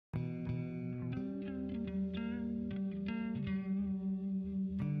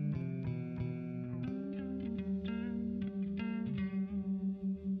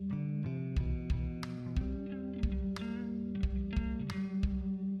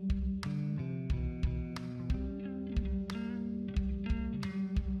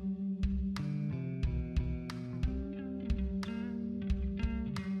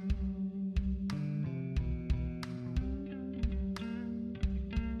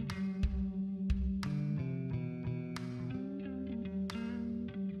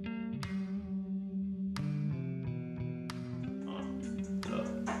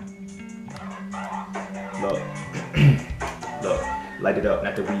Light it up,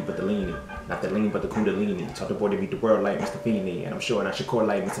 not the weed but the leaning. Not the lean but the kundalini. Taught the boy to beat the world like Mr. Feeney. And I'm sure I should call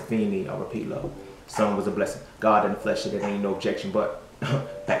like Mr. Feeney. I'll repeat love. Son was a blessing. God in the flesh, it ain't no objection, but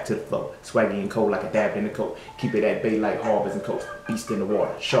back to the flow. Swaggy and cold like a dab in the coat. Keep it at bay like harbors and coast. Beast in the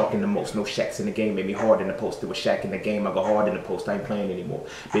water, shark in the most. No shacks in the game, made me hard in the post. There was shack in the game, I go hard in the post. I ain't playing anymore.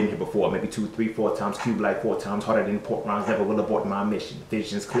 Been here before, maybe 2, 3, 4 times. Cube like 4 times. Harder than port rounds, never will abort my mission.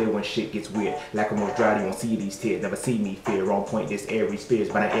 Vision's clear when shit gets weird. Lacrimose dry, you won't see these tears. Never see me fear. On point, this Aries Spears,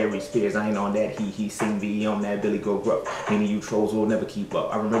 but not Aries Spears. I ain't on that he sing me on that Billy Go Gruff. Many of you trolls will never keep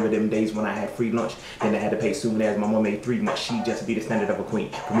up. I remember them days when I had free lunch. Then I had to pay soon as my mom made 3 months. She just be the standard of a queen.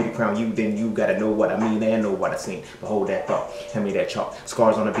 For me to crown you, then you gotta know what I mean and know what I seen. Behold that thought, hand me that chalk.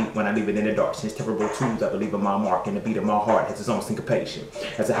 Scars on the beat when I leave it in the dark. Since terrible twos, I believe in my mark, and the beat of my heart has its own syncopation.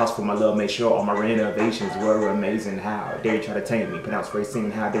 As a house for my love, made sure all my renovations were amazing. How dare you try to tame me? Pronounce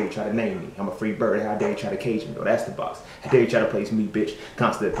phrasing, how dare you try to name me? I'm a free bird, how dare you try to cage me? Oh, that's the box. How dare you try to place me, bitch?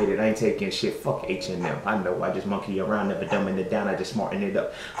 Constipated, I ain't taking shit. Fuck H&M. I know, I just monkey around, never dumbing it down. I just smarten it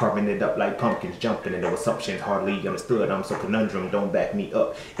up, carving it up like pumpkins, jumping into assumptions hardly understood. I'm so conundrum, don't back me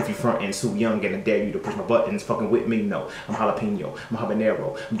up. If you front and too young and I dare you to push my buttons, fucking with me, no. I'm jalapeno, I'm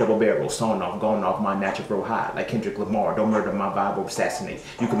habanero, I'm double barrel, sawn off, gone off my natural high, like Kendrick Lamar. Don't murder my vibe or assassinate.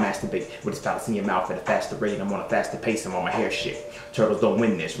 You can masturbate with this phallus in your mouth at a faster rate. I'm on a faster pace, I'm on my hair shit. Turtles don't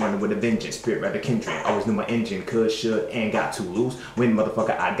win this, running with a vengeance, spirit rather kindred. Always knew my engine could, should, and got to lose. Win,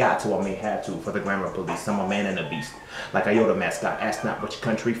 motherfucker, I got to, I may have to. For the grammar police, I'm a man and a beast. Like a Yoda mascot, ask not what your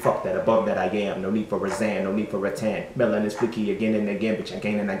country, fuck that, above that I am. No need for Razan, no need for rattan. Melon is flicky again and again, bitch, I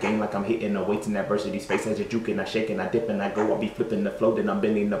gain and I gain like I'm hitting no weights in adversity. Space as a juke and I shake and I dip and I go. I'll be flipping the flow, then I'm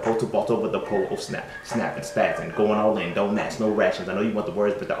bending the pole to vault over the pole. Oh snap, snap and spazzing, going all in, don't match, no rations. I know you want the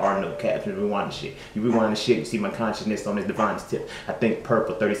words, but there are no captions. Rewind the shit, you rewind the shit, you see my consciousness on this divine's tip. I think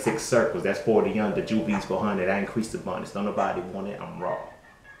purple, 36 circles, that's 40 under, Jubilees 400, I increase the abundance. Don't nobody want it, I'm raw.